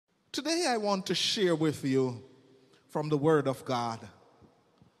Today I want to share with you from the Word of God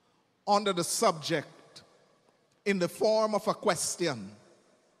under the subject in the form of a question.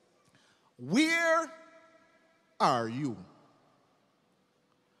 Where are you?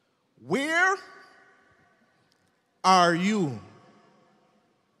 Where are you?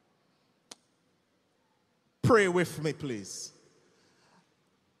 Pray with me, please.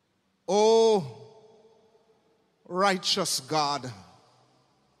 Oh, righteous God,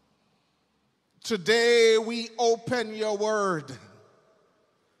 today we open your word.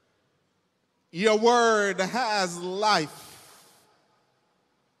 Your word has life.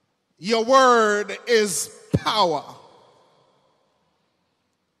 Your word is power.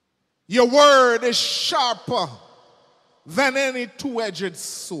 Your word is sharper than any two-edged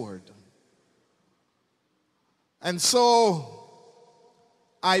sword. And so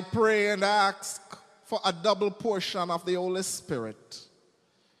I pray and ask for a double portion of the Holy Spirit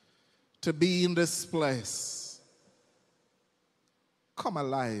to be in this place. Come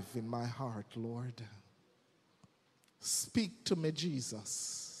alive in my heart, Lord. Speak to me,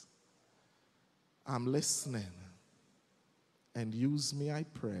 Jesus. I'm listening. And use me, I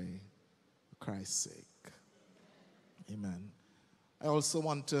pray, for Christ's sake. Amen. I also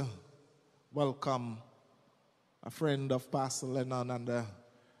want to welcome a friend of Pastor Lennon and a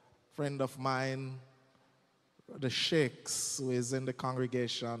friend of mine, the Sheikhs, who is in the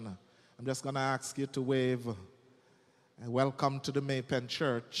congregation. I'm just going to ask you to wave. Welcome to the Maypen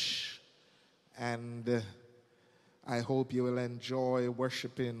Church. And I hope you will enjoy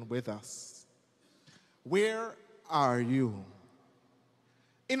worshiping with us. Where are you?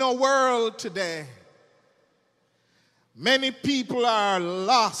 In our world today, many people are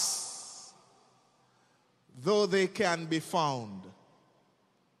lost, though they can be found.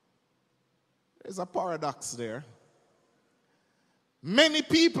 There's a paradox there. Many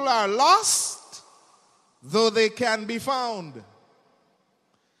people are lost, though they can be found.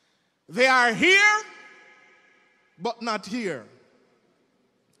 They are here, but not here.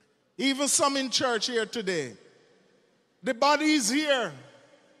 Even some in church here today. The body is here,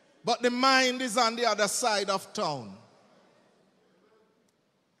 but the mind is on the other side of town.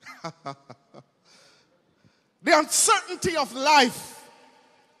 The uncertainty of life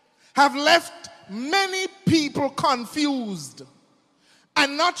have left many people confused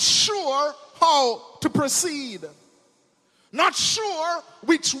and not sure how to proceed, not sure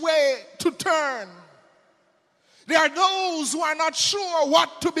which way to turn. There are those who are not sure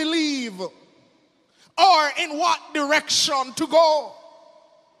what to believe or in what direction to go.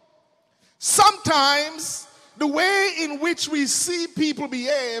 Sometimes the way in which we see people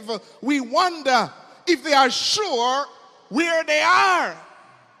behave, we wonder if they are sure where they are.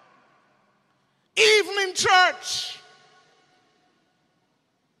 Even in church.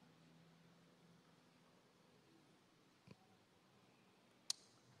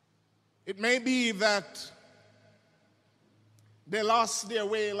 It may be that they lost their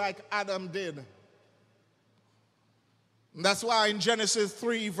way like Adam did. And that's why in Genesis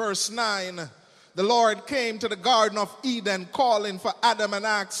 3 verse 9, the Lord came to the Garden of Eden calling for Adam and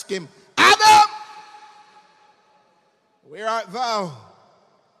asked him, Adam, where art thou?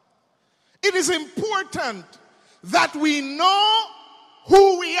 It is important that we know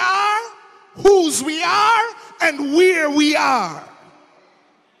who we are, whose we are, and where we are.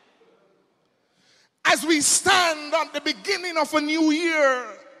 As we stand at the beginning of a new year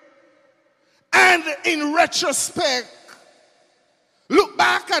and in retrospect, look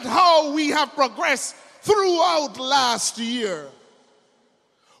back at how we have progressed throughout last year.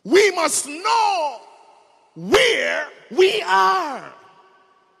 We must know where we are.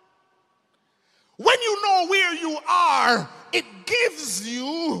 When you know where you are, it gives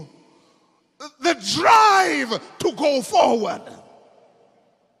you the drive to go forward.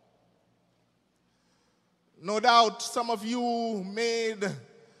 No doubt some of you may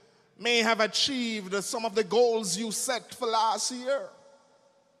have achieved some of the goals you set for last year.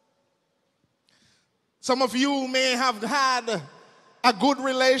 Some of you may have had a good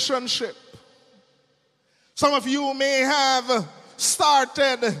relationship. Some of you may have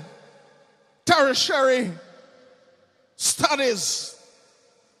started tertiary studies.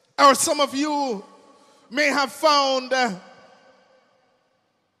 Or some of you may have found a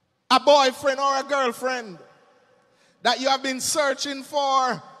boyfriend or a girlfriend that you have been searching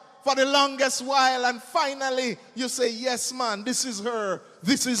for the longest while, and finally you say, yes, man, this is her,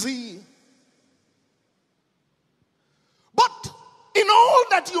 this is he. But in all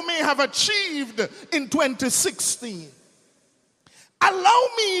that you may have achieved in 2016, allow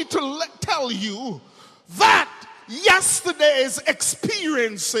me to tell you that yesterday's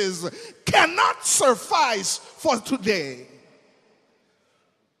experiences cannot suffice for today.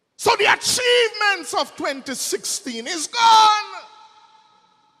 So the achievements of 2016 is gone.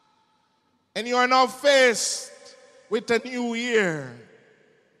 And you are now faced with a new year.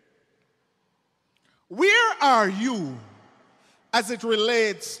 Where are you as it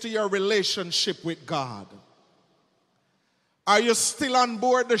relates to your relationship with God? Are you still on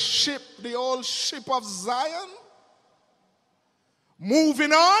board the ship, the old ship of Zion?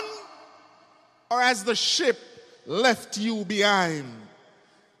 Moving on? Or has the ship left you behind,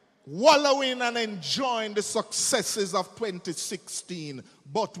 wallowing and enjoying the successes of 2016,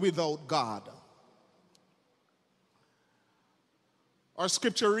 but without God? Our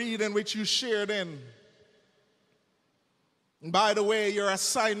scripture reading which you shared in. And by the way, your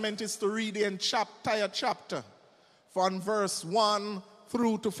assignment is to read the entire chapter from verse 1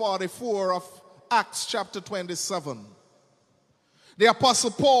 through to 44 of Acts chapter 27. The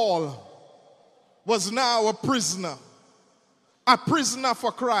Apostle Paul was now a prisoner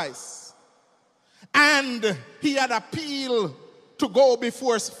for Christ. And he had appealed to go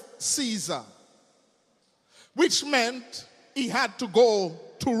before Caesar, which meant he had to go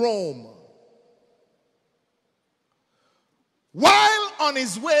to Rome. While on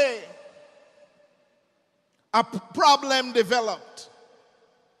his way, a problem developed.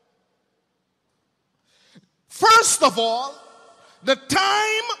 First of all, the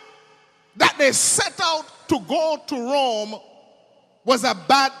time that they set out to go to Rome was a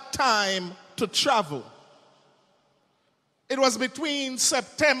bad time to travel. It was between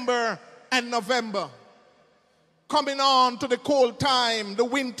September and November, coming on to the cold time, the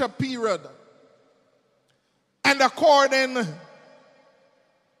winter period. And according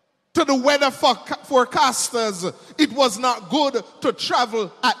to the weather forecasters, it was not good to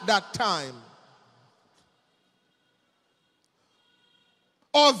travel at that time.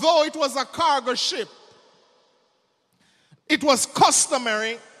 Although it was a cargo ship, it was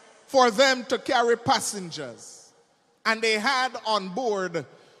customary for them to carry passengers. And they had on board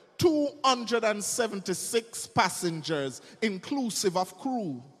 276 passengers, inclusive of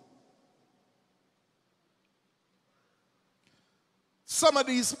crew. Some of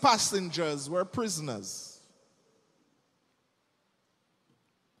these passengers were prisoners.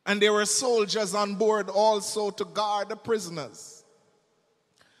 And there were soldiers on board also to guard the prisoners.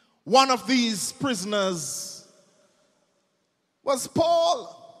 One of these prisoners was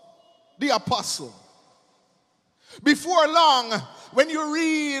Paul, the apostle. Before long, when you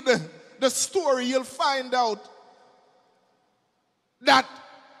read the story, you'll find out that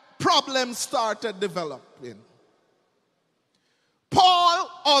problems started developing. Paul,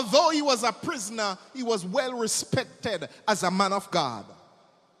 although he was a prisoner, he was well respected as a man of God.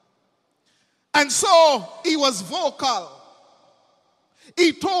 And so he was vocal.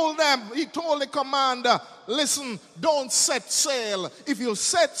 He told the commander, listen, don't set sail. If you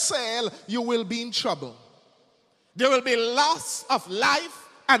set sail, you will be in trouble. There will be loss of life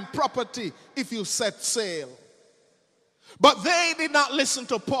and property if you set sail. But they did not listen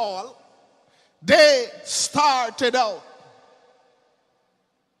to Paul. They started out.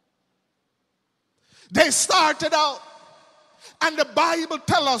 And the Bible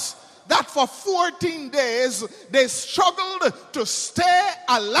tells us that for 14 days they struggled to stay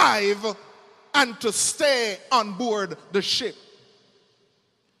alive and to stay on board the ship.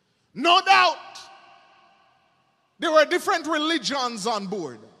 No doubt, there were different religions on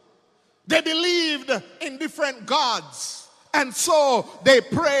board. They believed in different gods, and so they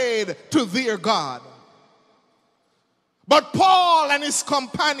prayed to their God. But Paul and his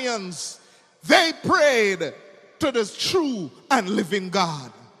companions, they prayed to the true and living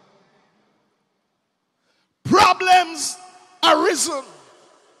God. Problems arisen.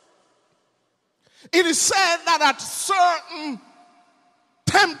 It is said that a certain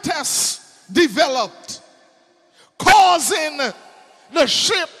tempest developed, causing the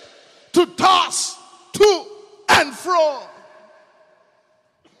ship to toss to and fro.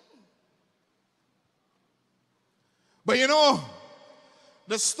 But you know,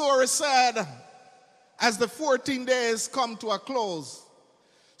 the story said, as the 14 days come to a close,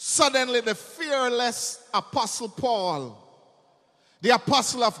 suddenly the fearless Apostle Paul, the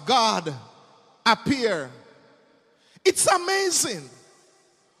apostle of God, appeared. It's amazing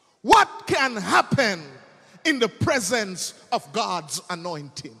what can happen in the presence of God's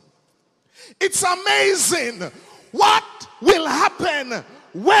anointing. It's amazing what will happen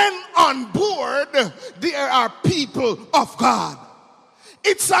when on board there are people of God.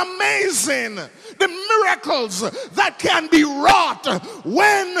 It's amazing the miracles that can be wrought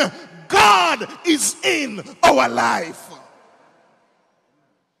when God is in our life.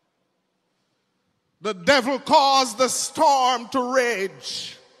 The devil caused the storm to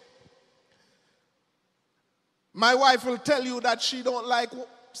rage. My wife will tell you that she don't like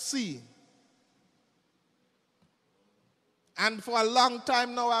sea. And for a long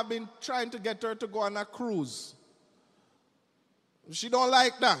time now, I've been trying to get her to go on a cruise. She don't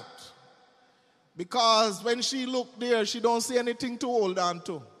like that. Because when she look there, she don't see anything to hold on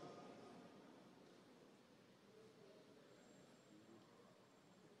to.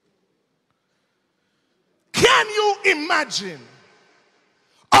 Can you imagine?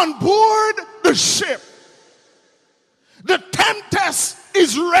 On board the ship, the tempest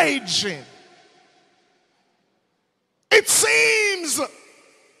is raging. It seems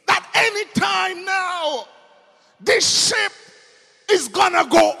that any time now, this ship is gonna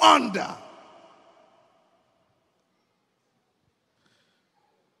go under.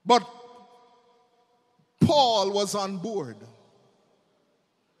 But Paul was on board.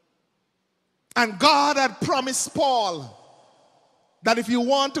 And God had promised Paul that if you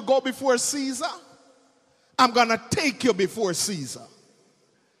want to go before Caesar, I'm going to take you before Caesar.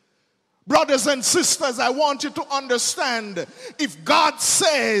 Brothers and sisters, I want you to understand, if God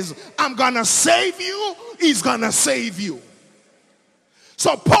says, I'm going to save you, he's going to save you.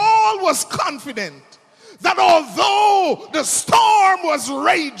 So Paul was confident that although the storm was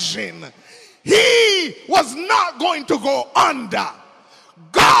raging, he was not going to go under.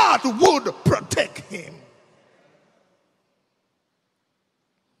 God would protect him.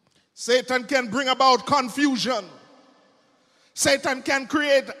 Satan can bring about confusion. Satan can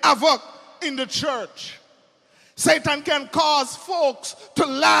create havoc in the church. Satan can cause folks to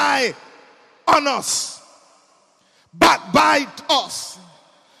lie on us, backbite us.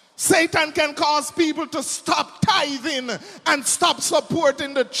 Satan can cause people to stop tithing and stop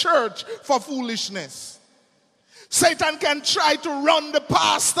supporting the church for foolishness. Satan can try to run the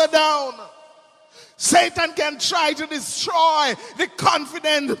pastor down. Satan can try to destroy the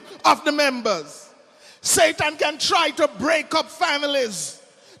confidence of the members. Satan can try to break up families,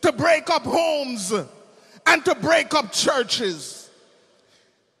 to break up homes, and to break up churches.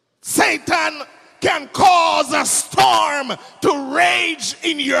 Satan can cause a storm to rage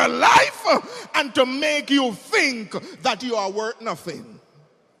in your life and to make you think that you are worth nothing.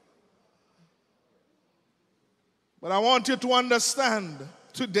 But I want you to understand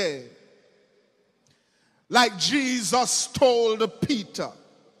today, like Jesus told Peter,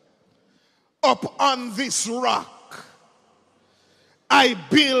 up on this rock I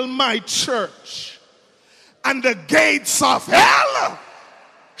build my church, and the gates of hell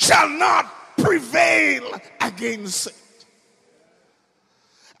shall not prevail against it.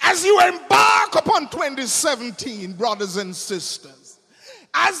 As you embark upon 2017, brothers and sisters,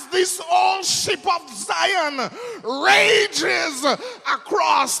 as this old ship of Zion rages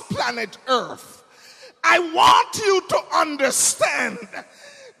across planet Earth, I want you to understand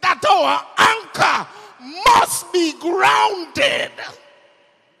that our anchor must be grounded.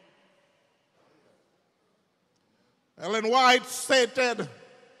 Ellen White stated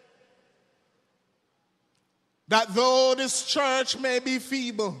that though this church may be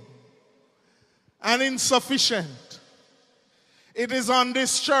feeble and insufficient, it is on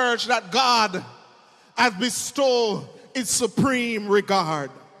this church that God has bestowed its supreme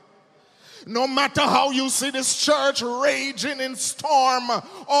regard. No matter how you see this church raging in storm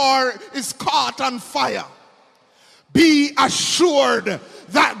or is caught on fire, be assured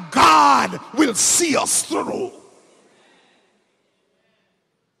that God will see us through.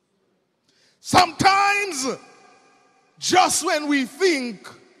 Sometimes, just when we think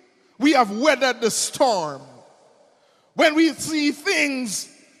we have weathered the storm, when we see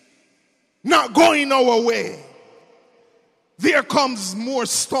things not going our way, there comes more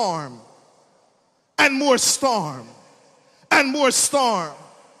storm, and more storm, and more storm.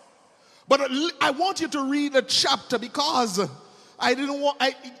 But I want you to read a chapter, because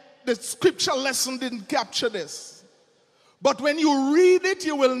the scripture lesson didn't capture this. But when you read it,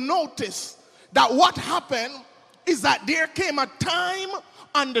 you will notice that what happened is that there came a time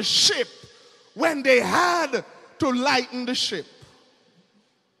on the ship when they had to lighten the ship.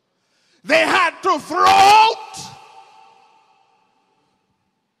 They had to throw out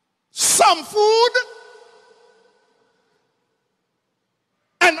some food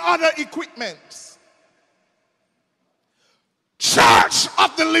and other equipment. Church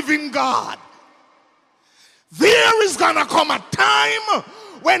of the living God, there is gonna come a time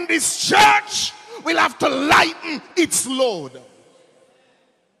when this church will have to lighten its load.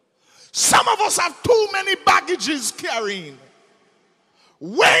 Some of us have too many baggages carrying.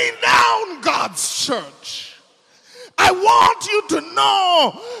 weighing down God's church. I want you to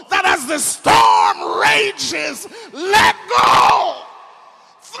know that as the storm rages, let go.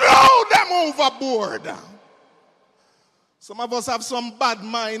 Throw them overboard. Some of us have some bad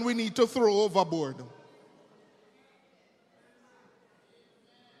mind we need to throw overboard.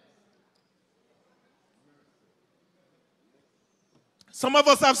 Some of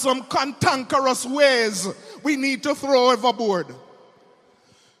us have some cantankerous ways we need to throw overboard.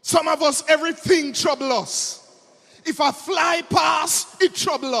 Some of us, everything troubles us. If a fly pass, it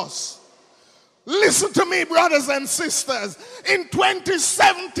troubles us. Listen to me, brothers and sisters. In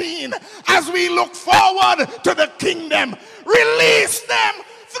 2017, as we look forward to the kingdom, release them,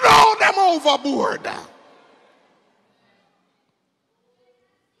 throw them overboard.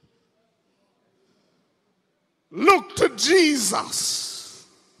 Look to Jesus,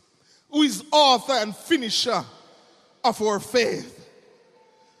 who is author and finisher of our faith.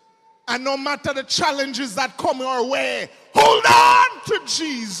 And no matter the challenges that come our way, hold on to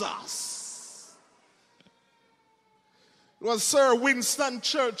Jesus. It was Sir Winston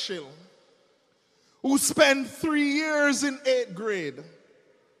Churchill who spent 3 years in 8th grade.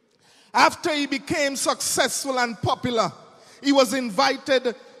 After he became successful and popular, he was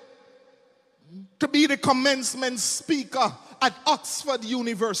invited to be the commencement speaker at Oxford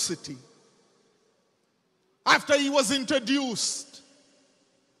University. After he was introduced,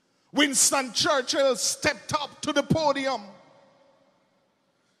 Winston Churchill stepped up to the podium.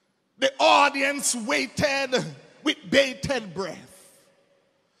 The audience waited with bated breath,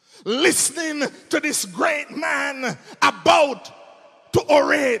 listening to this great man about to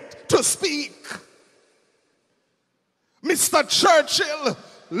orate, to speak. Mr. Churchill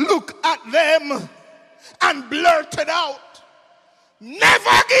looked at them and blurted out,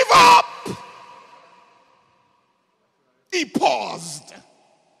 "Never give up." He paused.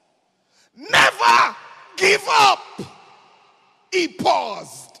 "Never give up." He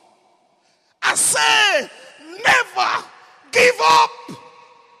paused. I say, never give up.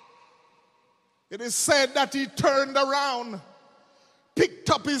 It is said that he turned around, picked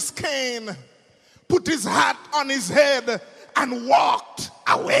up his cane, put his hat on his head, and walked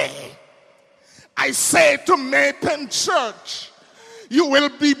away. I say to Mapen Church, you will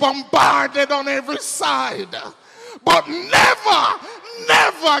be bombarded on every side, but never,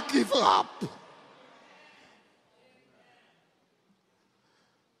 never give up.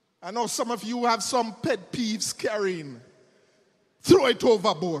 I know some of you have some pet peeves carrying. Throw it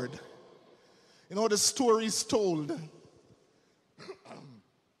overboard. You know, the story is told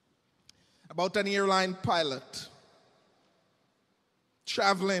about an airline pilot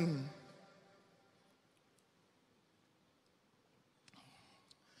traveling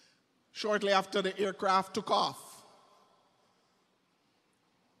shortly after the aircraft took off.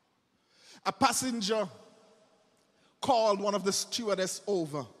 A passenger called one of the stewardess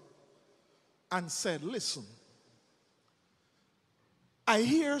over and said, "Listen, I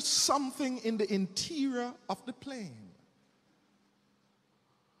hear something in the interior of the plane."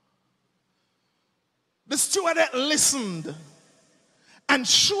 The stewardess listened, and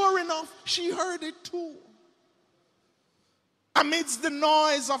sure enough, she heard it too. Amidst the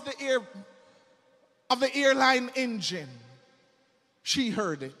noise of the airline engine, she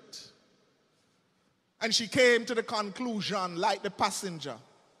heard it. And she came to the conclusion, like the passenger,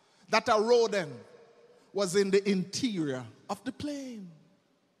 that a rodent was in the interior of the plane.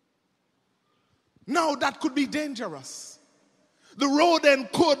 Now that could be dangerous. The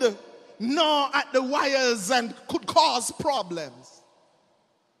rodent could gnaw at the wires and could cause problems.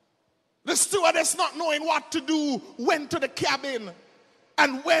 The stewardess, not knowing what to do, went to the cabin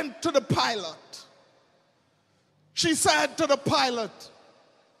and went to the pilot. She said to the pilot,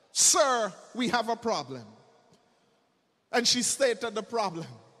 "Sir, we have a problem." And she stated the problem.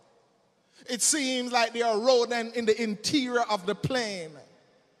 It seems like there are rodents in the interior of the plane.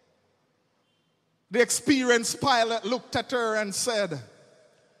 The experienced pilot looked at her and said,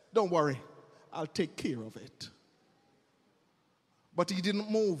 "Don't worry, I'll take care of it." But he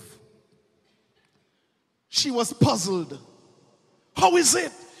didn't move. She was puzzled. How is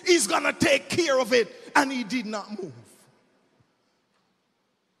it he's gonna take care of it? And he did not move.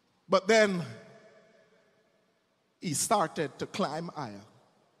 But then he started to climb higher.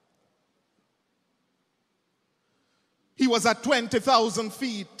 He was at 20,000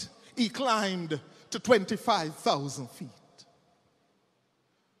 feet. He climbed to 25,000 feet.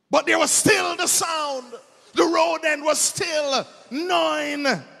 But there was still the sound. The rodent was still gnawing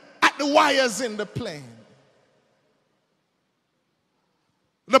at the wires in the plane.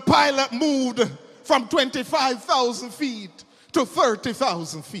 The pilot moved from 25,000 feet to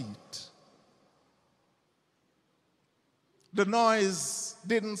 30,000 feet. The noise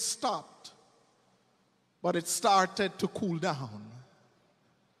didn't stop, but it started to cool down.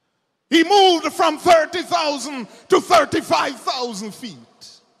 He moved from 30,000 to 35,000 feet.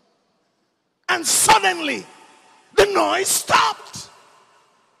 And suddenly, the noise stopped.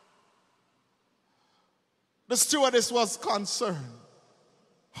 The stewardess was concerned.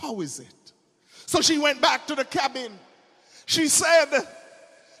 How is it? So she went back to the cabin. She said,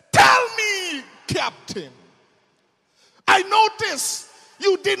 "Tell me, Captain, I noticed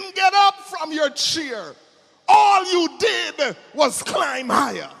you didn't get up from your chair. All you did was climb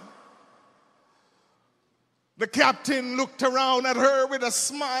higher." The captain looked around at her with a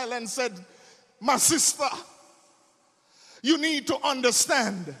smile and said, "My sister, you need to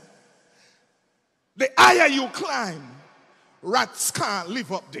understand. The higher you climb, rats can't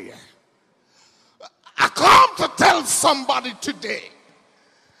live up there." I come to tell somebody today,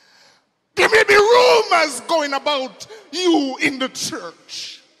 there may be rumors going about you in the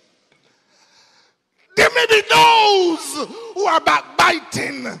church. There may be those who are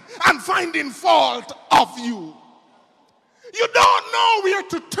backbiting and finding fault of you. You don't know where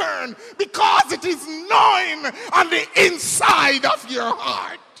to turn because it is gnawing on the inside of your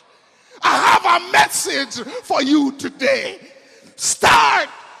heart. I have a message for you today. Start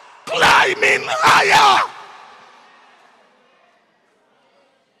climbing higher.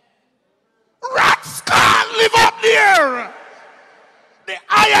 Rats can't live up there. The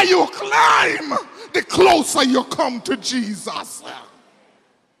higher you climb, the closer you come to Jesus.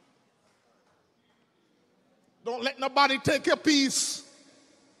 Don't let nobody take your peace.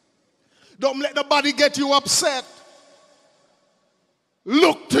 Don't let nobody get you upset.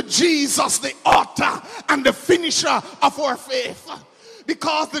 Look to Jesus, the author and the finisher of our faith.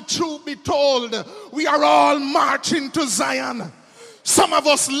 Because the truth be told, we are all marching to Zion. Some of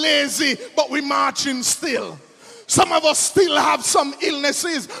us lazy, but we marching still. Some of us still have some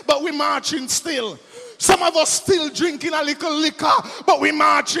illnesses, but we marching still. Some of us still drinking a little liquor, but we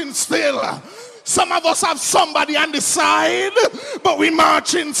marching still. Some of us have somebody on the side, but we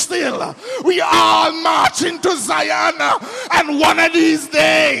marching still. We all marching to Zion, and one of these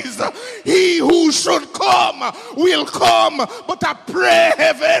days, he who should come will come. But I pray,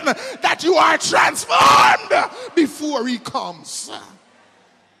 heaven, that you are transformed before he comes.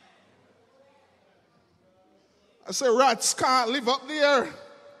 I say, rats can't live up there.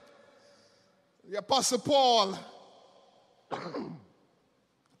 The Apostle Paul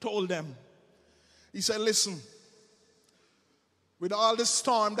told them, he said, listen, with all the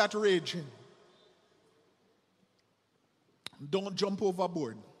storm that's raging, don't jump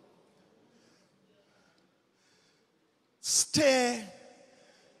overboard. Stay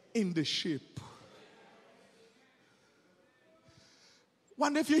in the ship.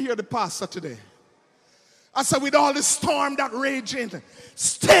 Wonder if you hear the pastor today. I said, with all the storm that raging,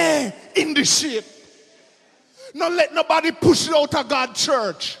 stay in the ship. Don't let nobody push you out of God's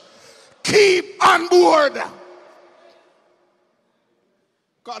church. Keep on board.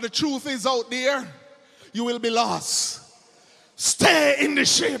 God, the truth is out there, you will be lost. Stay in the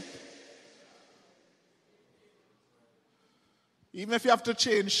ship. Even if you have to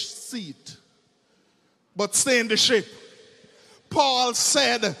change seat, but stay in the ship. Paul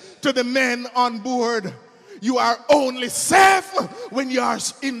said to the men on board, you are only safe when you are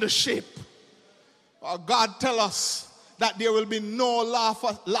in the ship. God tell us that there will be no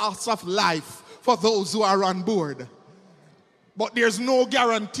loss of life for those who are on board. But there's no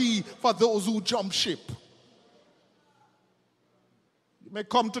guarantee for those who jump ship. You may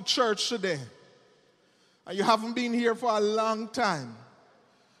come to church today and you haven't been here for a long time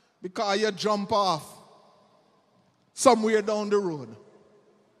because you jump off somewhere down the road.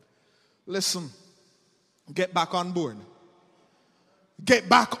 Listen, get back on board. Get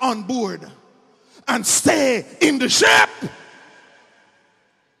back on board and stay in the ship.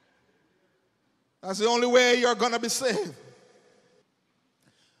 That's the only way you're going to be saved.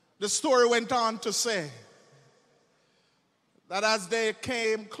 The story went on to say that as they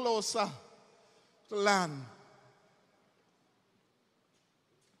came closer to land,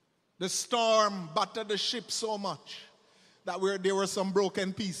 the storm battered the ship so much that there were some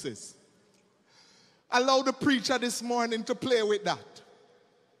broken pieces. Allow the preacher this morning to play with that.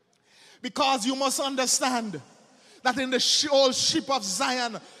 Because you must understand that in the whole ship of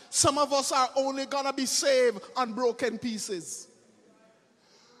Zion, some of us are only going to be saved on broken pieces.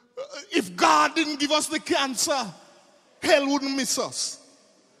 If God didn't give us the cancer, hell wouldn't miss us.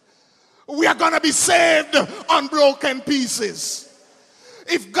 We are going to be saved on broken pieces.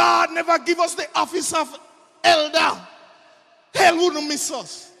 If God never give us the office of elder, hell wouldn't miss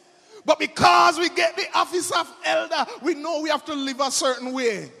us. But because we get the office of elder, we know we have to live a certain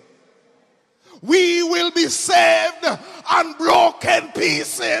way. We will be saved on broken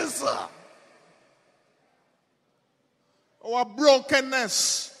pieces. Our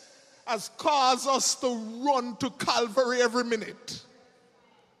brokenness has caused us to run to Calvary every minute.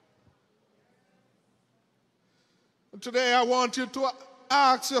 Today I want you to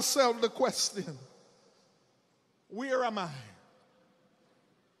ask yourself the question, where am I?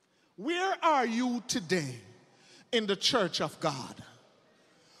 Where are you today in the church of God?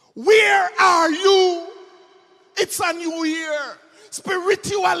 Where are you? It's a new year.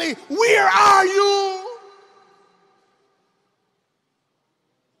 Spiritually, where are you?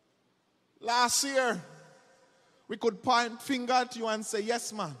 Last year, we could point finger at you and say,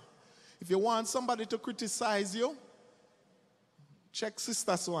 yes, man. If you want somebody to criticize you, check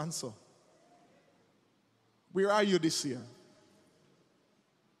sister so-and-so. Where are you this year?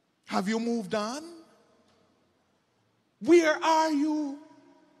 Have you moved on? Where are you?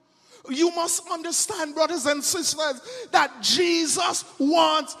 You must understand, brothers and sisters, that Jesus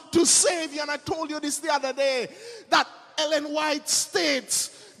wants to save you. And I told you this the other day, that Ellen White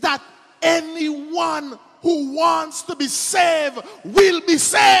states that anyone who wants to be saved will be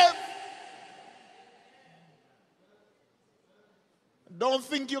saved. Don't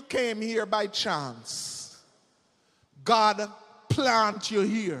think you came here by chance. God planted you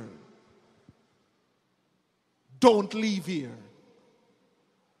here. Don't leave here.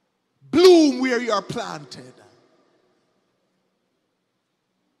 Bloom where you are planted.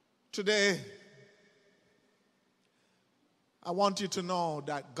 Today, I want you to know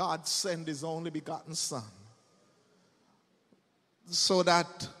that God sent his only begotten Son so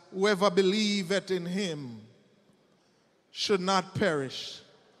that whoever believeth in him should not perish,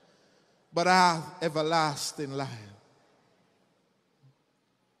 but have everlasting life.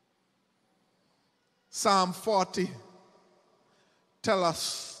 Psalm 40 tells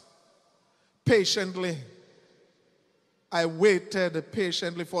us, patiently, I waited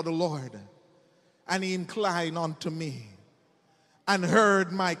patiently for the Lord, and he inclined unto me and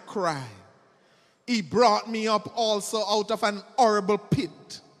heard my cry. He brought me up also out of an horrible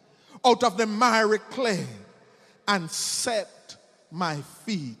pit, out of the miry clay, and set my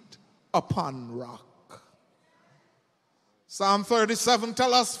feet upon rock. Psalm 37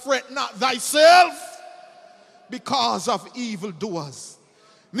 tells us, fret not thyself because of evildoers,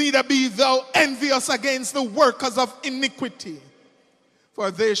 neither be thou envious against the workers of iniquity,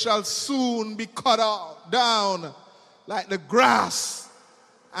 for they shall soon be cut down like the grass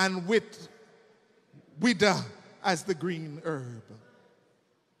and wither as the green herb.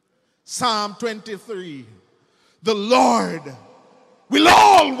 Psalm 23, the Lord will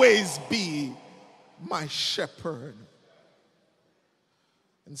always be my shepherd.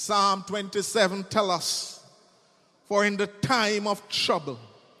 And Psalm 27 tells us, for in the time of trouble,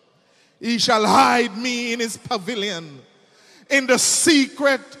 he shall hide me in his pavilion. In the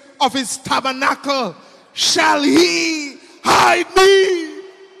secret of his tabernacle shall he hide me.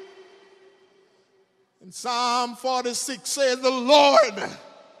 And Psalm 46 says, the Lord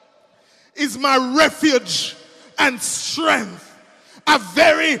is my refuge and strength, a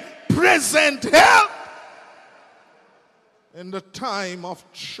very present help in the time of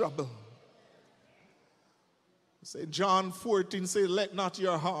trouble. Say John 14 says, let not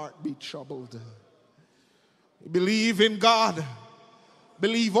your heart be troubled. Believe in God,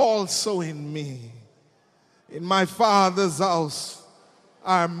 believe also in me. In my Father's house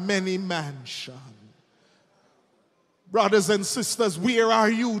are many mansions. Brothers and sisters, where are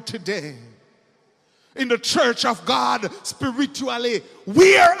you today? In the church of God, spiritually,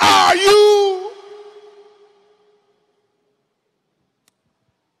 where are you?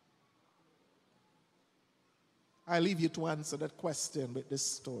 I leave you to answer that question with this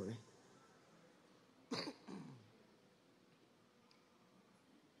story.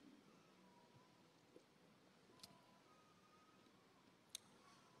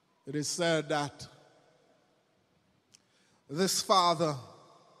 It is said that this father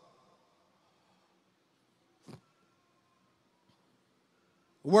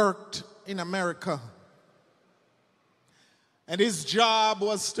worked in America, and his job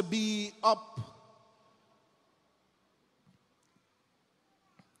was to be up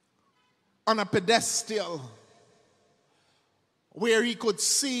on a pedestal where he could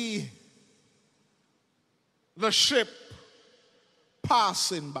see the ship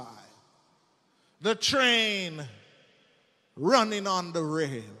passing by, the train running on the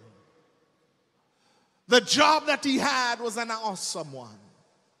rail. The job that he had was an awesome one,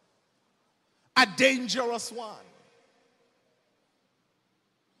 a dangerous one.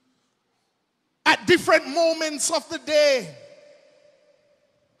 At different moments of the day,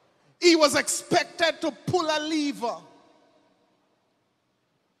 he was expected to pull a lever.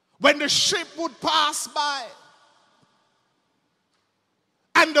 When the ship would pass by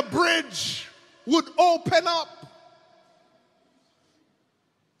and the bridge would open up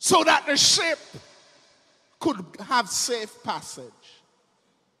so that the ship could have safe passage.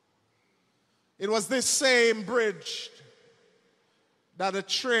 It was this same bridge that a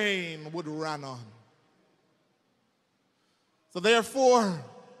train would run on. So therefore,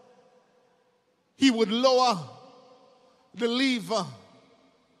 he would lower the lever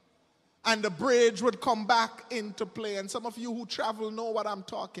and the bridge would come back into play. And some of you who travel know what I'm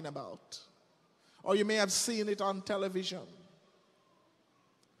talking about. Or you may have seen it on television.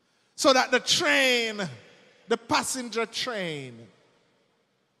 So that the train, the passenger train,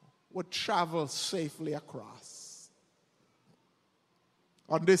 would travel safely across.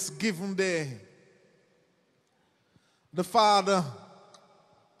 On this given day, the father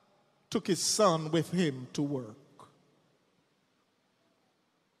took his son with him to work.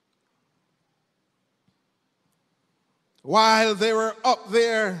 While they were up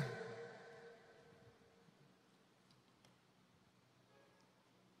there,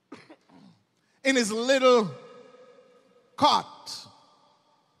 in his little cot,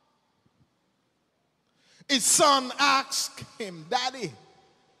 his son asked him, "Daddy,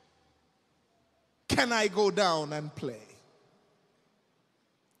 can I go down and play?"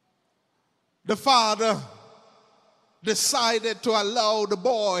 The father decided to allow the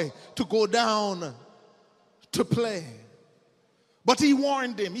boy to go down to play. But he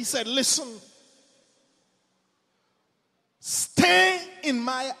warned him. He said, "Listen, stay in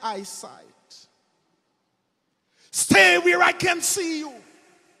my eyesight. Stay where I can see you."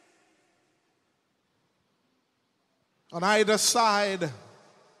 On either side,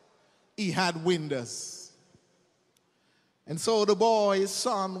 he had windows. And so the boy's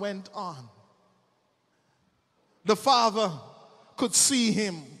son went on. The father could see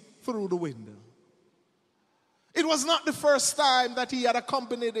him through the window. It was not the first time that he had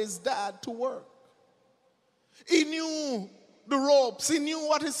accompanied his dad to work. He knew the ropes. He knew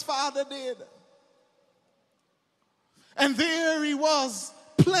what his father did. And there he was,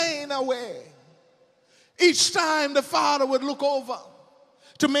 playing away. Each time the father would look over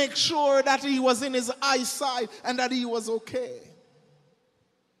to make sure that he was in his eyesight and that he was okay.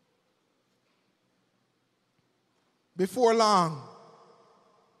 Before long,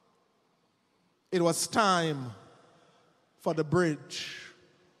 it was time for the bridge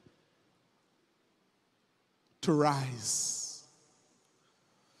to rise.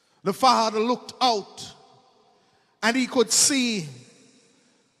 The father looked out and he could see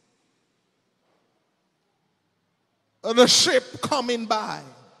the ship coming by.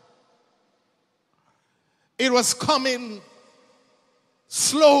 It was coming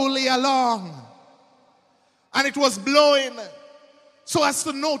slowly along and it was blowing so as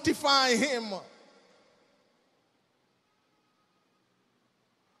to notify him.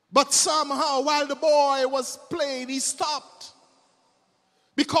 But somehow, while the boy was playing, he stopped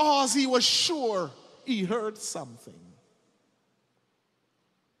because he was sure he heard something.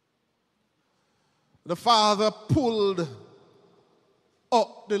 The father pulled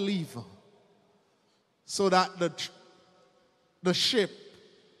up the lever so that the ship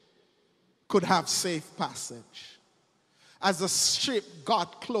could have safe passage. As the ship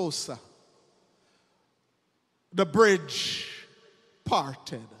got closer, the bridge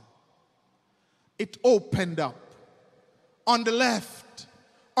parted. It opened up. On the left,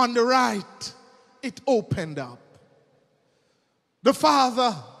 on the right, it opened up. The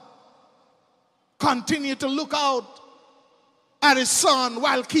father continued to look out at his son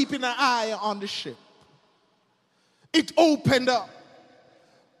while keeping an eye on the ship. It opened up.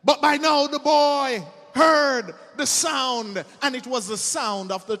 But by now the boy heard the sound, and it was the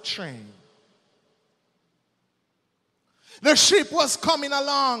sound of the train. The ship was coming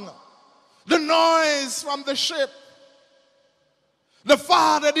along. The noise from the ship. The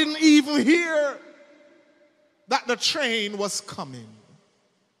father didn't even hear that the train was coming.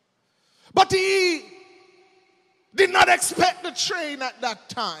 But he did not expect the train at that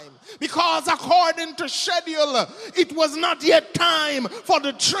time, because according to schedule, it was not yet time for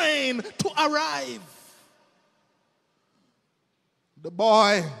the train to arrive. The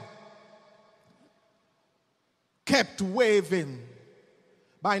boy kept waving.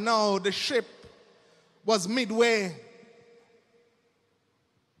 By now, the ship was midway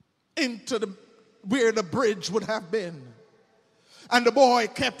into where the bridge would have been. And the boy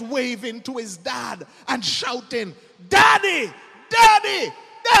kept waving to his dad and shouting, "Daddy, Daddy,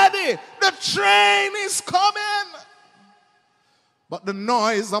 Daddy, the train is coming. But the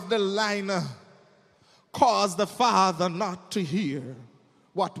noise of the liner caused the father not to hear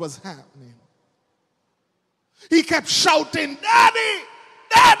what was happening. He kept shouting, Daddy,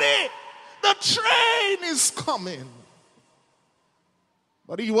 Daddy, the train is coming.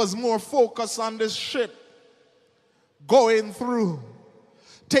 But he was more focused on this ship going through,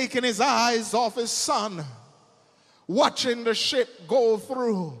 taking his eyes off his son, watching the ship go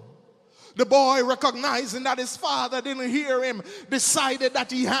through. The boy, recognizing that his father didn't hear him, decided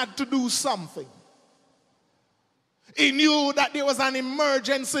that he had to do something. He knew that there was an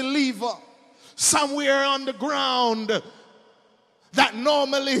emergency lever somewhere on the ground that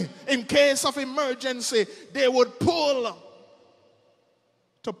normally, in case of emergency, they would pull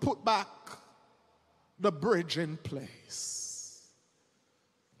to put back the bridge in place.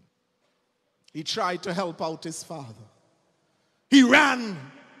 He tried to help out his father. He ran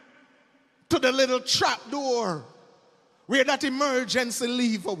to the little trap door where that emergency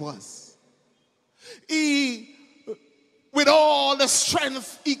lever was. He, with all the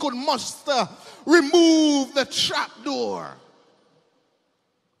strength he could muster, removed the trap door.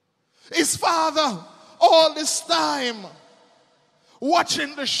 His father, all this time,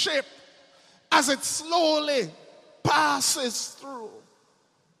 watching the ship as it slowly passes through.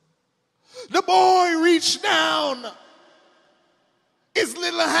 The boy reached down. His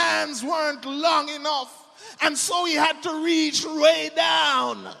little hands weren't long enough, and so he had to reach way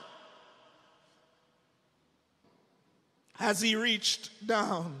down. As he reached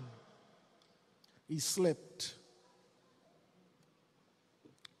down, he slipped.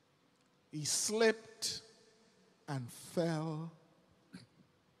 He slipped and fell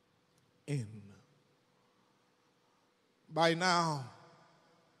in. By now,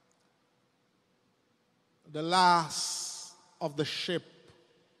 the last of the ship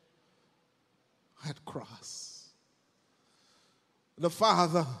had crossed. The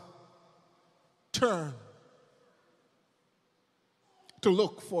father turned to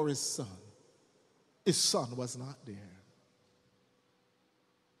look for his son. His son was not there.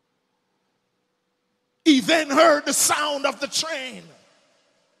 He then heard the sound of the train.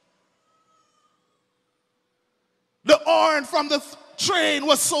 The horn from the train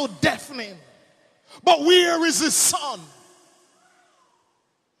was so deafening. But where is his son?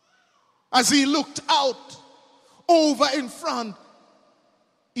 As he looked out over in front,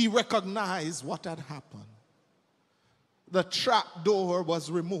 he recognized what had happened. The trap door was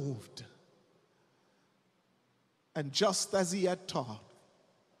removed. And just as he had thought,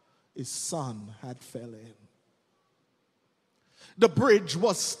 his son had fell in. The bridge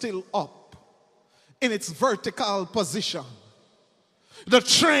was still up in its vertical position. The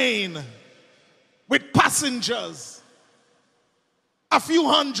train with passengers, a few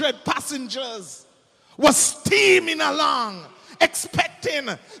hundred passengers, was steaming along, expecting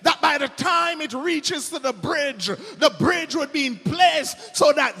that by the time it reaches to the bridge would be in place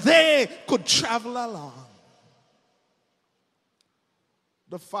so that they could travel along.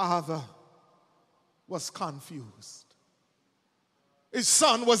 The father was confused. His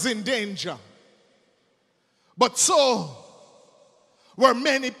son was in danger. But so were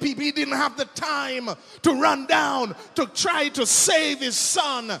many people. He didn't have the time to run down to try to save his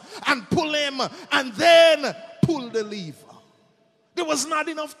son and pull him and then pull the lever. There was not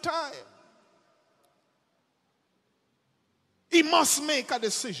enough time. He must make a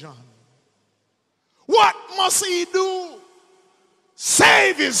decision. What must he do?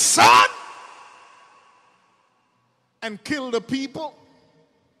 Save his son and kill the people,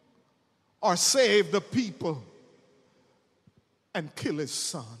 or save the people and kill his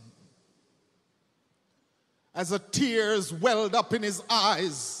son? As the tears welled up in his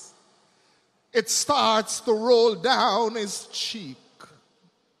eyes, it starts to roll down his cheek.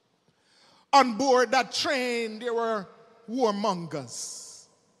 On board that train, there were warmongers.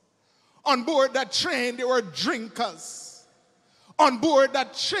 On board that train, there were drinkers. On board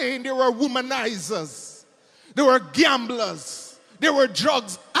that train, there were womanizers. There were gamblers. There were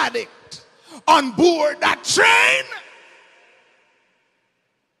drugs addicts. On board that train,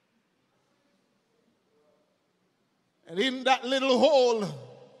 and in that little hole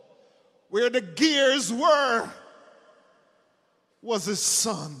where the gears were was his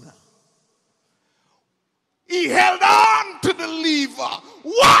son. He held on to the lever.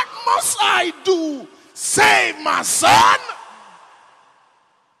 What must I do? Save my son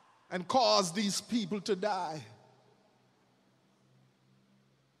and cause these people to die,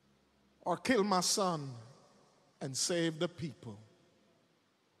 or kill my son and save the people?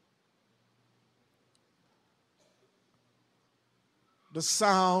 The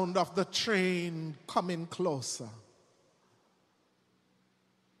sound of the train coming closer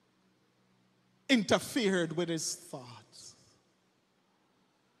interfered with his thoughts.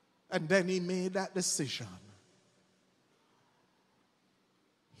 And then he made that decision.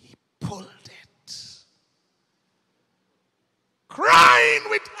 He pulled it. Crying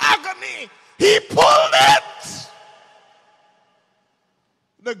with agony, he pulled it.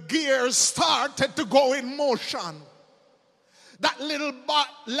 The gears started to go in motion. That little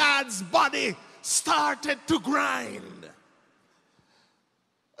lad's body started to grind.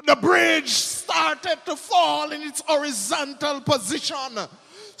 The bridge started to fall in its horizontal position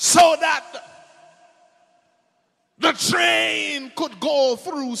so that the train could go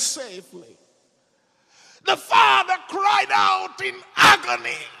through safely. The father cried out in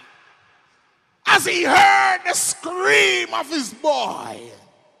agony as he heard the scream of his boy.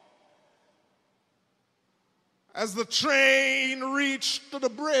 As the train reached to the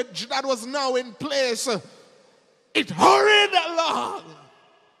bridge that was now in place, it hurried along.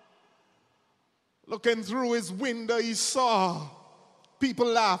 Looking through his window, he saw people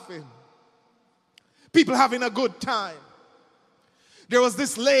laughing, people having a good time. There was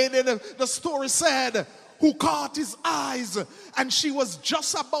this lady, the story said, who caught his eyes, and she was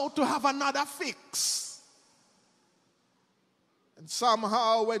just about to have another fix. And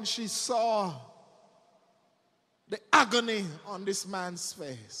somehow when she saw the agony on this man's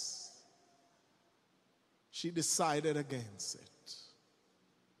face, she decided against it.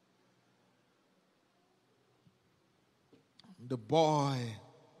 The boy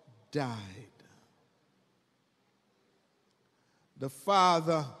died. The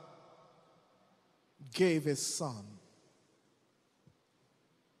father gave his son.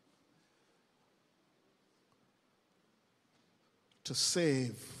 To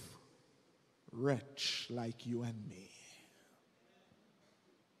save wretch like you and me.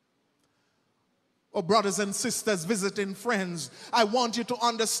 Oh, brothers and sisters, visiting friends, I want you to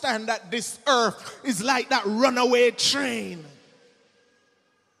understand that this earth is like that runaway train.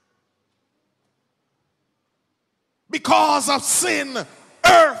 Because of sin,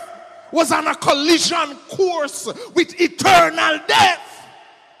 earth was on a collision course with eternal death.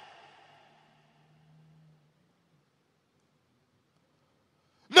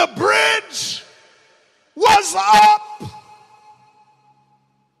 The bridge was up,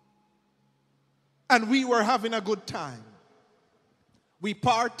 and we were having a good time. We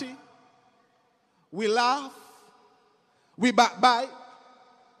party, we laugh, we backbite,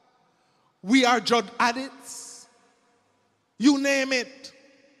 we are drug addicts, you name it,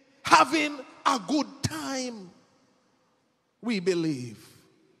 having a good time, we believe.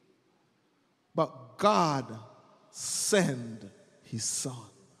 But God sent his son.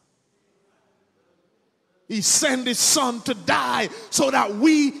 He sent his son to die so that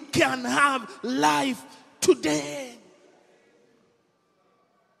we can have life today.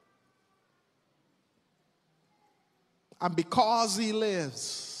 And because he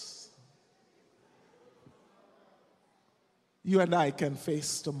lives, you and I can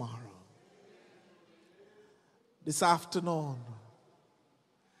face tomorrow. This afternoon,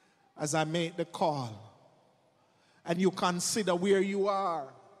 as I make the call, and you consider where you are,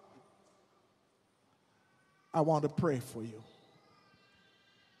 I want to pray for you.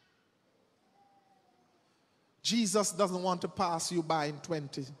 Jesus doesn't want to pass you by in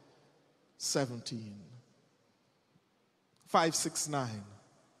 2017. 569.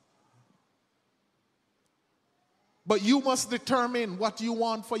 But you must determine what you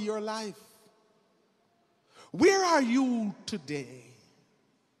want for your life. Where are you today?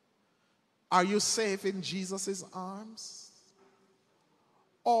 Are you safe in Jesus' arms?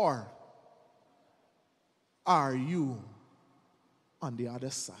 Or are you on the other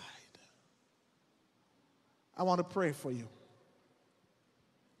side? I want to pray for you.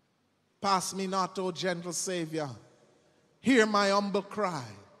 Pass me not, O gentle Savior. Hear my humble cry.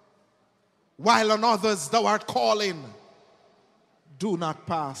 While on others thou art calling, do not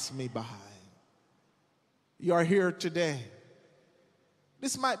pass me by. You are here today.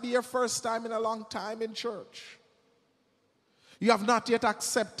 This might be your first time in a long time in church. You have not yet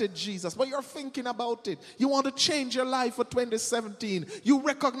accepted Jesus, but you're thinking about it. You want to change your life for 2017. You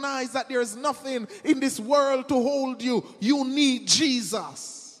recognize that there is nothing in this world to hold you. You need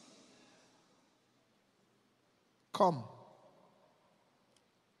Jesus. Come.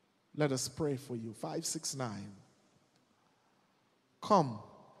 Let us pray for you. 569. Come.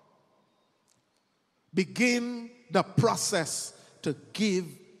 Begin the process to give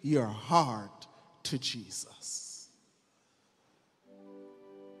your heart to Jesus.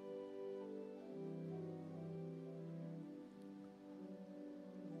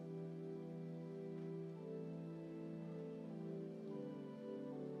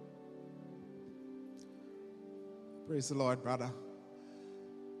 Praise the Lord, brother.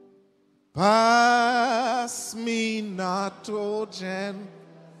 Pass me not, O gen.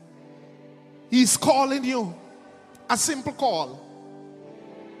 He's calling you. A simple call.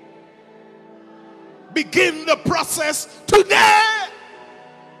 Begin the process today.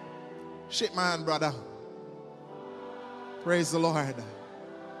 Shake my hand, brother. Praise the Lord.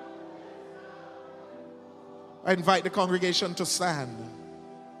 I invite the congregation to stand.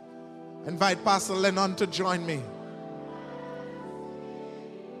 I invite Pastor Lennon to join me.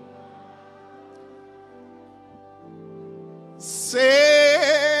 Save.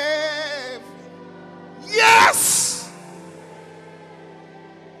 Yes.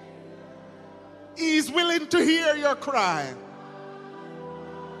 He's willing to hear your cry.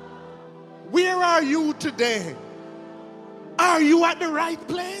 Where are you today? Are you at the right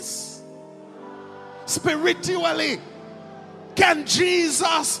place? Spiritually, can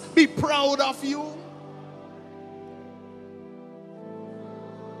Jesus be proud of you?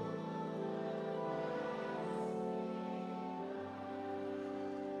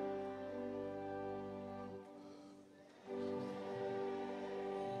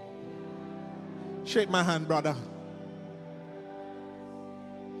 Shake my hand, brother.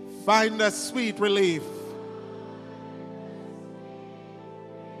 Find a sweet relief.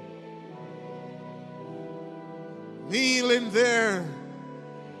 Kneeling there.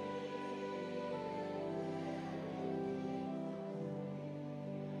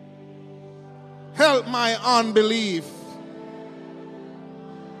 Help my unbelief.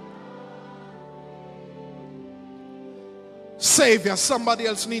 Savior, somebody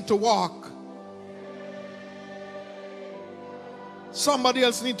else need to walk. Somebody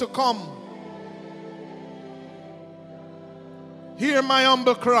else need to come. Hear my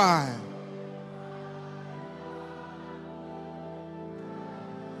humble cry.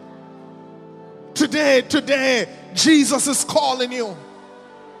 Today, Jesus is calling you.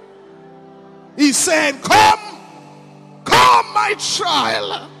 He's saying, come, my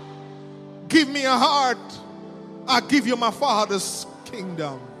child. Give me a heart. I'll give you my Father's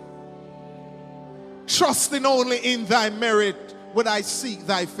kingdom. Trusting only in thy merit would I seek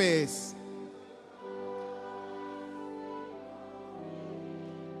thy face.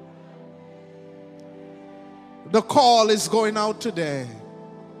 The call is going out today.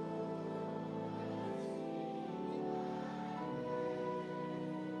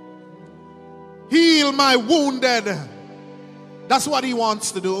 Heal my wounded. That's what he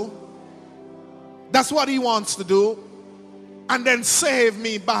wants to do. That's what he wants to do. And then save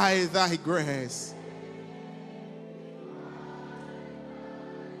me by thy grace.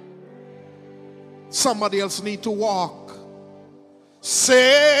 Somebody else need to walk.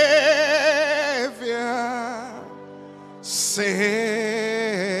 Savior, Savior,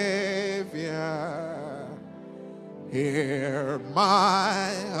 hear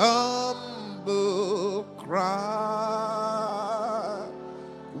my humble cry.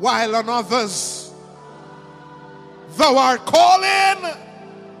 While on others thou art calling,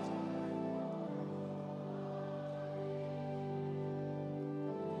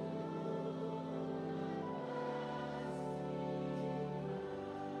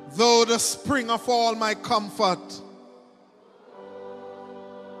 though the spring of all my comfort,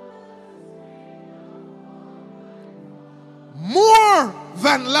 more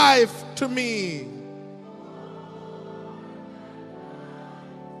than life to me,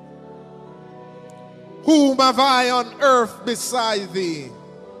 whom have I on earth beside thee?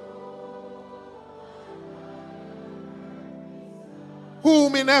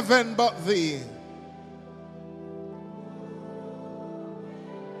 Whom in heaven but thee?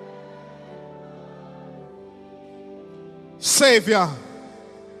 Savior,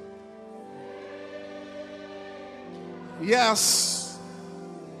 yes,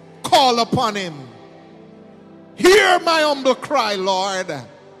 call upon him. Hear my humble cry, Lord.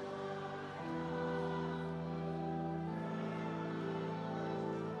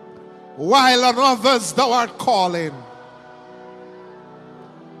 While on others thou art calling,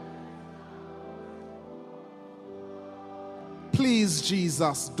 please,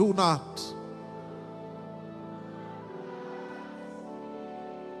 Jesus, do not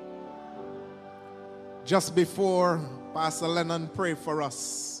just before Pastor Lennon pray for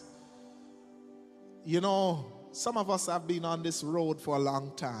us. You know, some of us have been on this road for a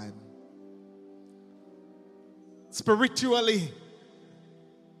long time. Spiritually,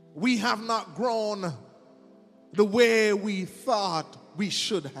 we have not grown the way we thought we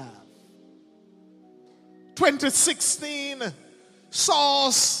should have. 2016 saw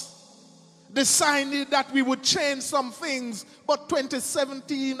us decided that we would change some things, but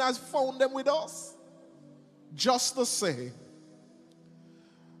 2017 has found them with us. just to say,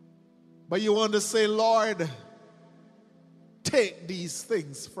 but you want to say, Lord, take these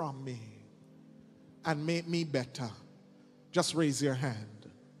things from me and make me better. Just raise your hand.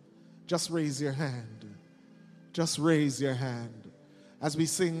 Just raise your hand. Just raise your hand. As we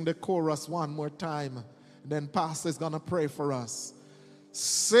sing the chorus one more time, then Pastor is going to pray for us.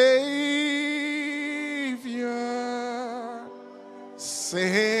 Savior,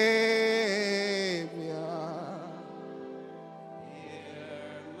 Savior.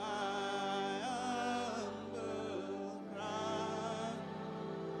 Hear my humble cry.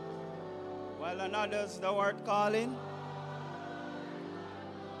 While another's thou art calling,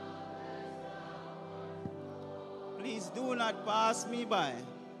 please do not pass me by.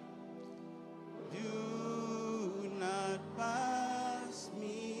 Do not pass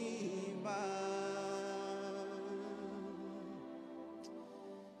me by.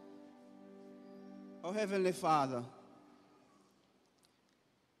 Oh, Heavenly Father,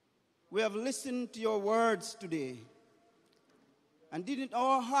 we have listened to your words today. And didn't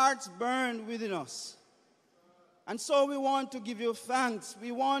our hearts burn within us? And so we want to give you thanks.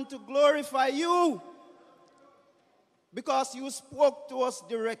 We want to glorify you because you spoke to us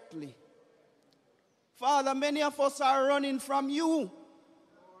directly. Father, many of us are running from you,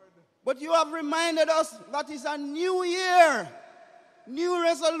 but you have reminded us that it's a new year, new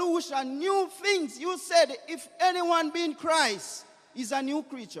resolution, new things. You said, if anyone be in Christ, is a new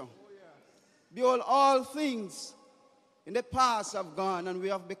creature. Behold, all things in the past have gone and we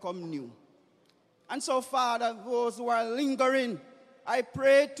have become new. And so, Father, those who are lingering, I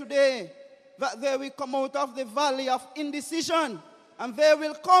pray today that they will come out of the valley of indecision and they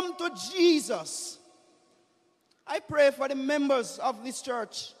will come to Jesus. I pray for the members of this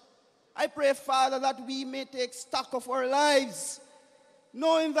church. I pray, Father, that we may take stock of our lives,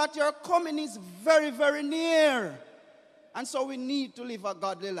 knowing that your coming is very, very near. And so we need to live a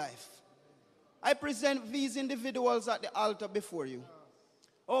godly life. I present these individuals at the altar before you.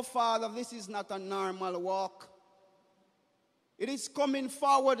 Oh, Father, this is not a normal walk. It is coming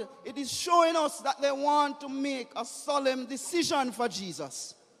forward. It is showing us that they want to make a solemn decision for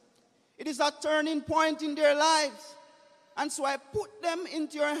Jesus. It is a turning point in their lives. And so I put them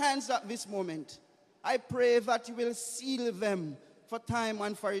into your hands at this moment. I pray that you will seal them for time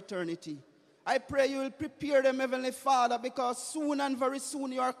and for eternity. I pray you will prepare them, Heavenly Father, because soon and very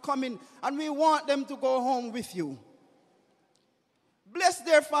soon you are coming, and we want them to go home with you. Bless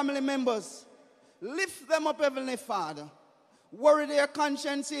their family members. Lift them up, Heavenly Father. Worry their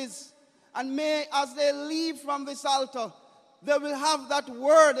consciences, and may, as they leave from this altar, they will have that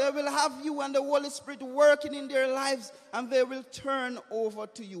word. They will have you and the Holy Spirit working in their lives, and they will turn over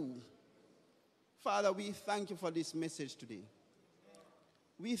to you. Father, we thank you for this message today.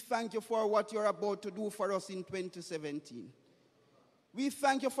 We thank you for what you're about to do for us in 2017. We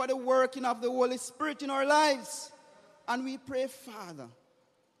thank you for the working of the Holy Spirit in our lives. And we pray, Father,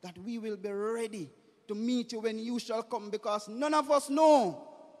 that we will be ready to meet you when you shall come, because none of us know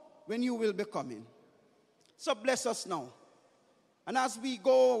when you will be coming. So bless us now. And as we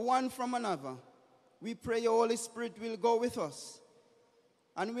go one from another, we pray your Holy Spirit will go with us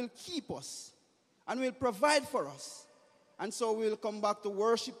and will keep us and will provide for us. And so we'll come back to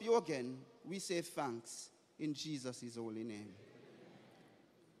worship you again. We say thanks in Jesus' holy name.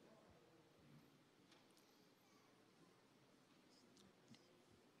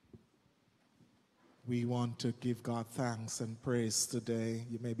 We want to give God thanks and praise today.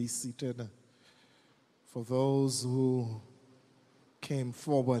 You may be seated. For those who came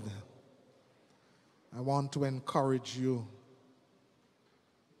forward, I want to encourage you.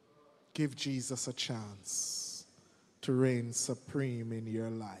 Give Jesus a chance to reign supreme in your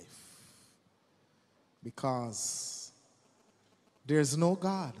life, because there's no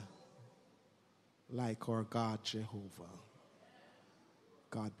God like our God Jehovah.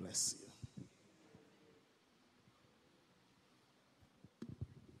 God bless you.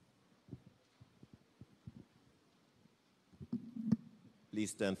 Please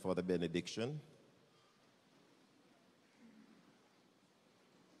stand for the benediction.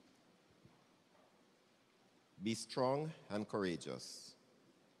 Be strong and courageous.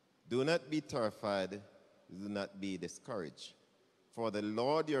 Do not be terrified. Do not be discouraged. For the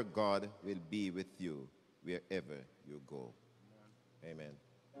Lord your God will be with you wherever you go. Amen.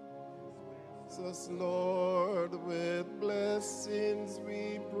 Jesus, Lord, with blessings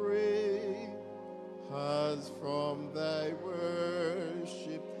we pray, as from thy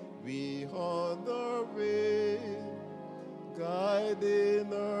worship we on the way,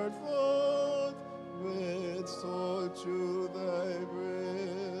 guiding our thought with soul to thy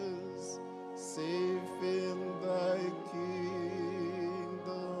breast, safe in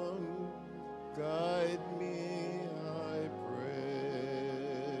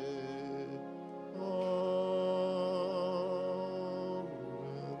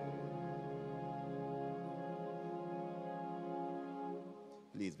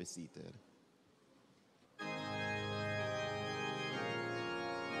Please be seated.